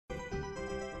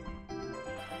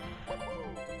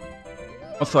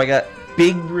Also, I got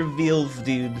big reveals,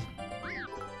 dude.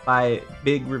 By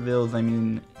big reveals, I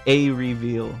mean a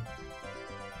reveal.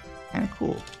 Kinda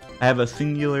cool. I have a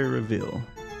singular reveal.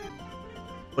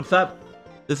 What's up?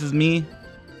 This is me.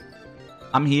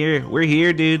 I'm here. We're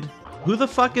here, dude. Who the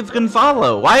fuck is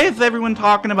Gonzalo? Why is everyone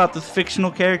talking about this fictional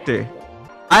character?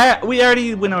 We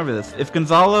already went over this. If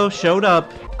Gonzalo showed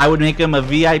up, I would make him a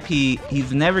VIP.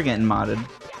 He's never getting modded.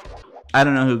 I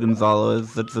don't know who Gonzalo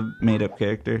is. That's a made-up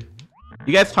character.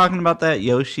 You guys talking about that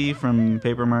Yoshi from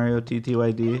Paper Mario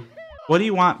TTYD? What do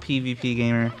you want, PvP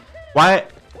gamer? Why?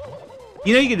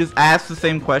 You know you could just ask the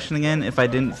same question again if I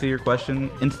didn't see your question.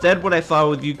 Instead, what I saw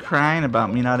was you crying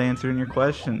about me not answering your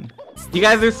question. You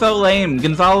guys are so lame.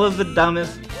 Gonzalo's the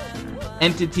dumbest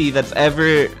entity that's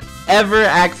ever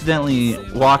accidentally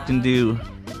walked into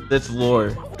this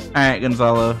lore. Alright,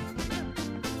 Gonzalo.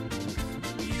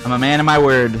 I'm a man of my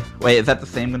word. Wait, is that the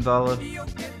same Gonzalo?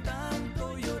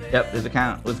 Yep, his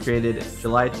account was created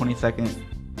July 22nd,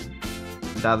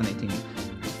 2018.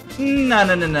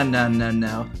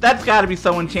 No. That's gotta be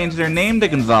someone changed their name to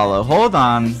Gonzalo. Hold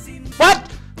on. What?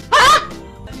 Ah!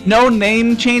 No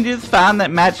name changes found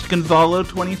that matched Gonzalo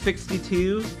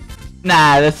 2062?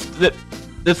 Nah,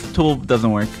 this tool doesn't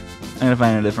work. I'm gonna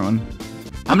find a different one.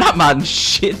 I'm not modding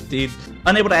shit, dude.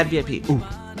 Unable to add VIP. Ooh.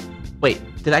 Wait,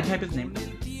 did I type his name?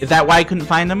 Is that why I couldn't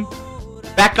find him?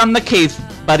 Back on the case,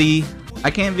 buddy. I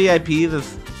can't VIP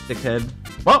this dickhead.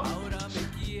 Well,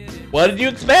 what did you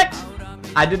expect?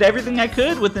 I did everything I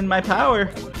could within my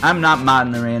power. I'm not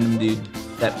modding a random dude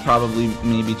that probably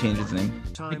maybe changed his name.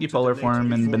 Thank you, Polar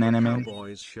Form and Banana Man.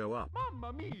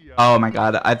 Oh my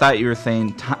god, I thought you were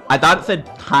saying I thought it said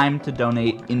time to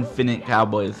donate infinite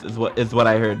cowboys is what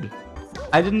I heard.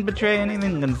 I didn't betray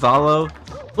anything, Gonzalo.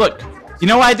 Look, you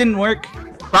know why it didn't work?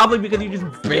 Probably because you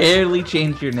just barely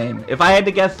changed your name. If I had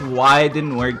to guess why it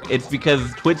didn't work, it's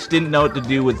because Twitch didn't know what to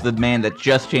do with the man that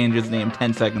just changed his name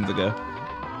 10 seconds ago.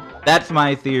 That's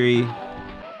my theory.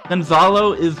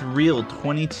 Gonzalo is real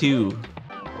 22.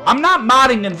 I'm not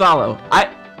modding Gonzalo.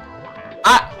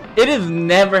 It is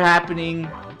never happening.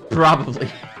 Probably.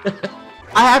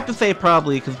 I have to say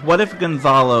probably, because what if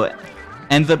Gonzalo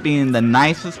ends up being the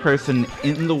nicest person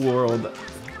in the world,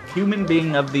 human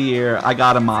being of the year? I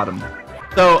gotta mod him.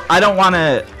 So I don't want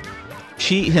to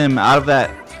cheat him out of that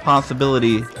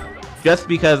possibility just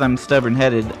because I'm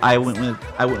stubborn-headed. I went with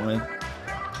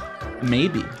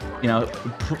maybe. You know,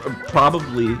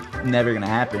 probably never gonna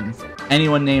happen.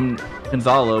 Anyone named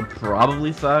Gonzalo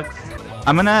probably sucks.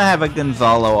 I'm gonna have a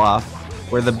Gonzalo off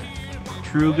where the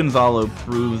true Gonzalo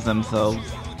proves themselves,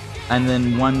 and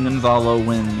then one Gonzalo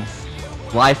wins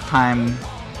lifetime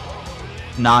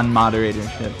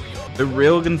non-moderatorship. The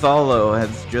real Gonzalo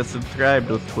has just subscribed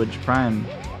with Twitch Prime.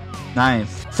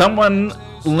 Nice. Someone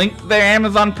linked their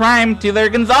Amazon Prime to their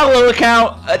Gonzalo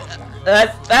account.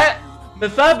 The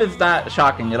sub is not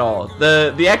shocking at all.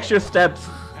 The extra steps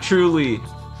truly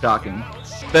shocking.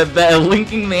 The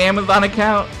linking the Amazon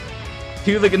account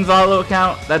to the Gonzalo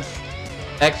account, that's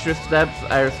extra steps.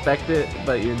 I respect it,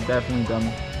 but you're definitely dumb.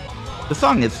 The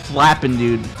song is flapping,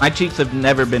 dude. My cheeks have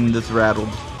never been this rattled.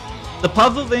 The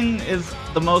puzzle thing is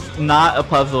the most not a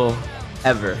puzzle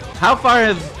ever. How far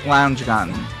has Lounge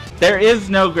gotten? There is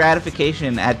no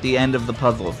gratification at the end of the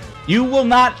puzzle. You will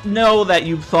not know that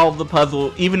you've solved the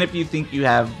puzzle even if you think you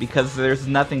have, because there's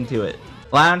nothing to it.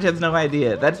 Lounge has no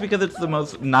idea. That's because it's the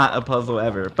most not a puzzle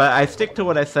ever. But I stick to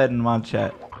what I said in mod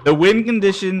chat. The win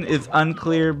condition is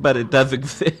unclear, but it does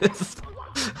exist.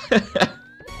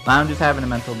 Lounge is having a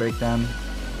mental breakdown.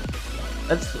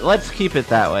 Let's keep it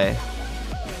that way.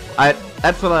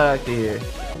 That's what I like to hear.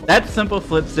 That's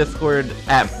SimpleFlips Discord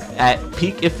at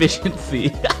peak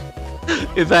efficiency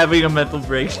is having a mental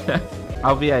breakdown.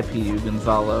 I'll VIP you,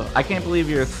 Gonzalo. I can't believe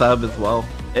you're a sub as well.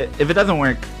 If it doesn't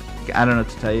work, I don't know what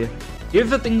to tell you. Here's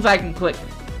the things I can click.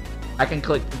 I can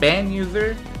click ban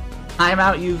user,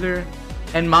 timeout user,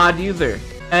 and mod user.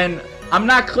 And I'm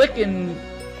not clicking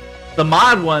the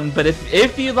mod one, but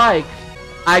if you like,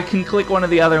 I can click one of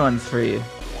the other ones for you.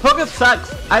 Koga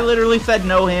sucks. I literally said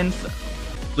no hints.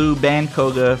 Blue, ban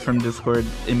Koga from Discord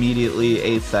immediately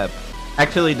ASAP.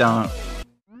 Actually, don't.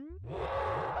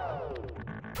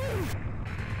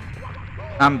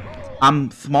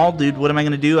 I'm small, dude. What am I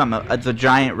gonna do? It's a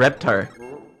giant reptar.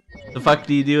 The fuck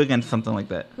do you do against something like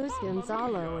that? Who's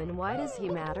Gonzalo and why does he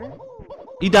matter?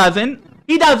 He doesn't.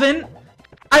 He doesn't.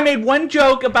 I made one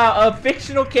joke about a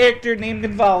fictional character named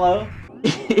Gonzalo.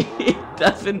 It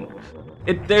doesn't.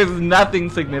 There's nothing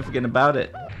significant about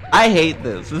it. I hate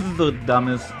this. This is the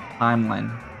dumbest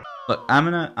timeline. Look, I'm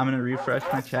gonna refresh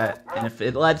my chat, and if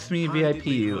it lets me VIP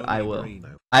you, I will.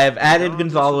 I have added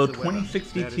Gonzalo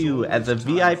 2062 as a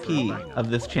VIP of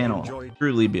this channel.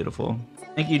 Truly beautiful.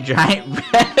 Thank you, Giant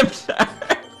Raptor.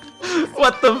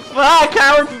 What the fuck?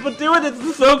 How are people doing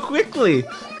this so quickly?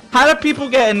 How do people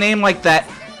get a name like that?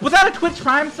 Was that a Twitch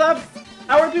Prime sub?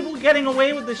 How are people getting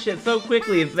away with this shit so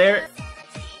quickly? Is there...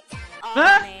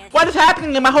 Huh? What is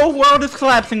happening? My whole world is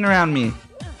collapsing around me.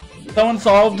 So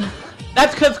unsolved.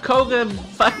 That's because Koga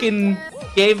fucking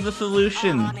gave the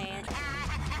solution.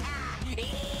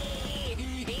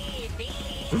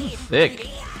 This is sick.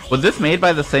 Was this made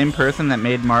by the same person that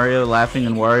made Mario laughing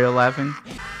and Wario laughing?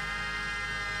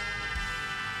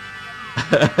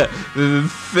 This is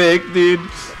sick, dude.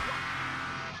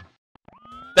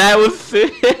 That was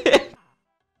sick.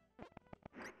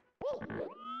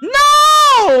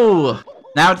 No!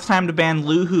 Now it's time to ban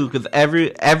Luhu, because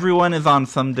everyone is on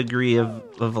some degree of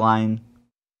lying.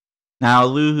 Now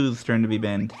Luhu's turn to be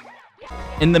banned.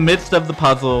 In the midst of the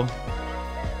puzzle,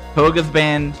 Koga's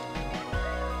banned,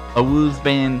 Awu's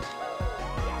banned,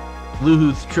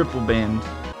 Luhu's triple banned.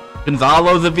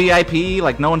 Gonzalo's a VIP,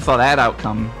 like no one saw that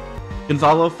outcome.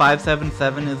 Gonzalo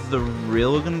 577 is the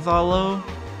real Gonzalo?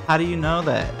 How do you know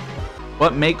that?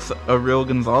 What makes a real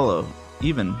Gonzalo,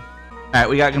 even? Alright,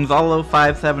 we got Gonzalo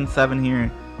 577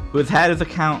 here, who has had his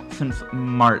account since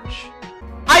March.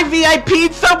 I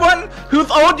VIP'd someone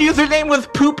whose old username was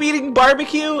Poop Eating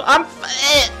Barbecue? I've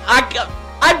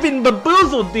been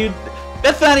bamboozled, dude.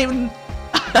 That's not even...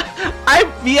 I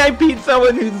VIP'd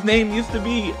someone whose name used to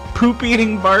be Poop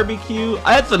Eating Barbecue.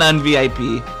 That's an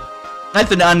un-VIP.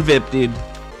 That's an un-VIP, dude.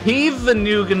 He's the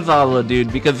new Gonzalo,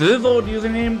 dude, because his old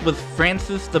username was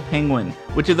Francis the Penguin,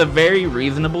 which is a very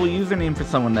reasonable username for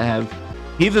someone to have.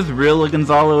 He's as real a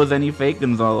Gonzalo as any fake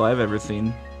Gonzalo I've ever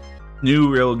seen.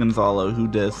 New real Gonzalo, who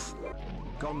dis?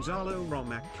 Gonzalo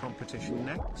Romac competition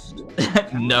next?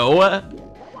 No.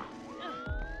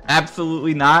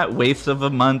 Absolutely not. Waste of a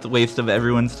month, waste of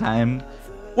everyone's time.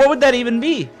 What would that even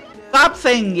be? Stop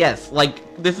saying yes, like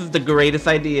this is the greatest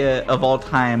idea of all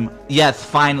time. Yes,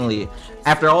 finally.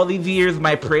 After all these years,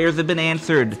 my prayers have been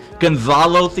answered.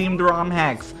 Gonzalo-themed ROM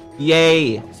hacks.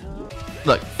 Yay.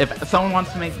 Look, if someone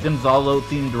wants to make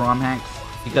Gonzalo-themed ROM hacks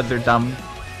because they're dumb,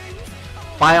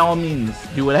 by all means,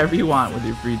 do whatever you want with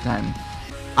your free time.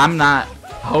 I'm not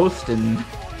hosting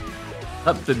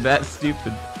something that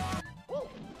stupid.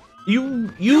 Oh,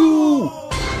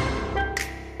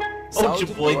 your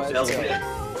boy Delaware.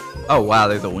 Oh wow,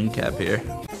 there's a wing cap here.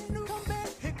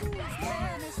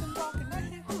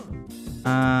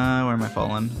 Where am I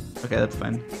falling? Okay, that's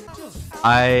fine.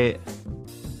 I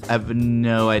have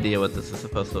no idea what this is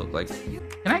supposed to look like. Can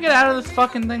I get out of this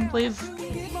fucking thing, please?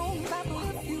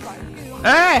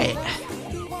 Alright!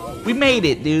 We made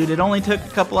it, dude. It only took a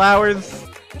couple hours.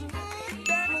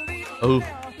 Oh.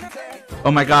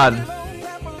 Oh my god.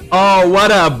 Oh,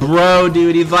 what a bro,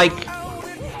 dude. He's like...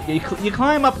 You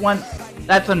climb up once,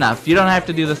 that's enough. You don't have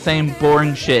to do the same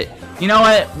boring shit. You know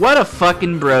what? What a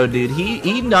fucking bro, dude.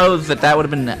 He knows that would have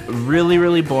been really,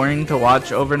 really boring to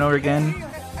watch over and over again.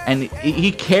 And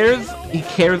he cares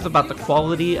about the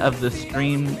quality of the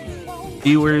stream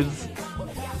viewers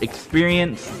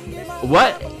experience.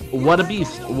 What a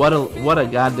beast. What a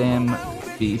goddamn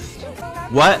beast.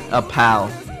 What a pal.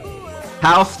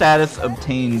 Pal status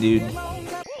obtained, dude.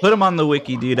 Put him on the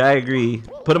wiki, dude. I agree.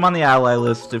 Put him on the ally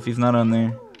list if he's not on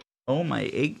there. Oh my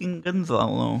aching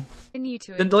Gonzalo. The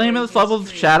name of this level's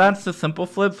shoutouts to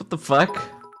SimpleFlips. What the fuck?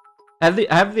 Have the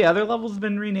other levels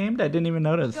been renamed? I didn't even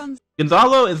notice.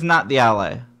 Gonzalo is not the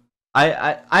ally.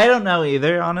 I don't know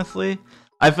either, honestly.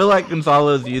 I feel like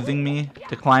Gonzalo is using me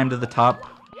to climb to the top,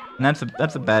 and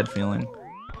that's a bad feeling.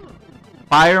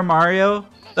 Fire Mario,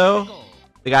 though,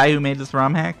 the guy who made this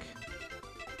ROM hack,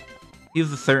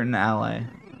 he's a certain ally.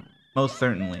 Most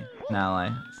certainly an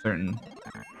ally. Certain.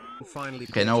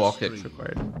 Okay, no wall kicks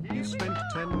required. You spent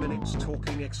 10 minutes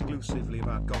talking exclusively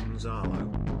about Gonzalo.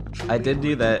 I did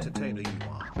do that.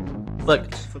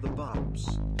 Look, for the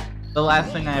bubs. The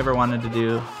last thing I ever wanted to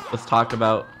do was talk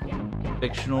about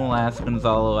fictional ass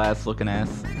Gonzalo ass looking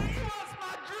ass.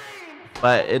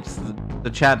 But it's the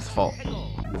chat's fault.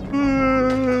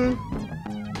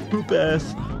 Poop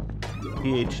ass.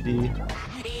 PhD.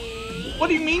 What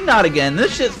do you mean not again?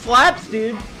 This shit slaps,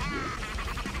 dude.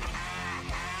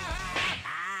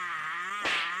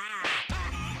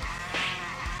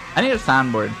 I need a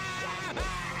soundboard.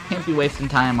 Can't be wasting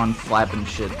time on slapping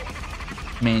shit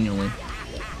manually.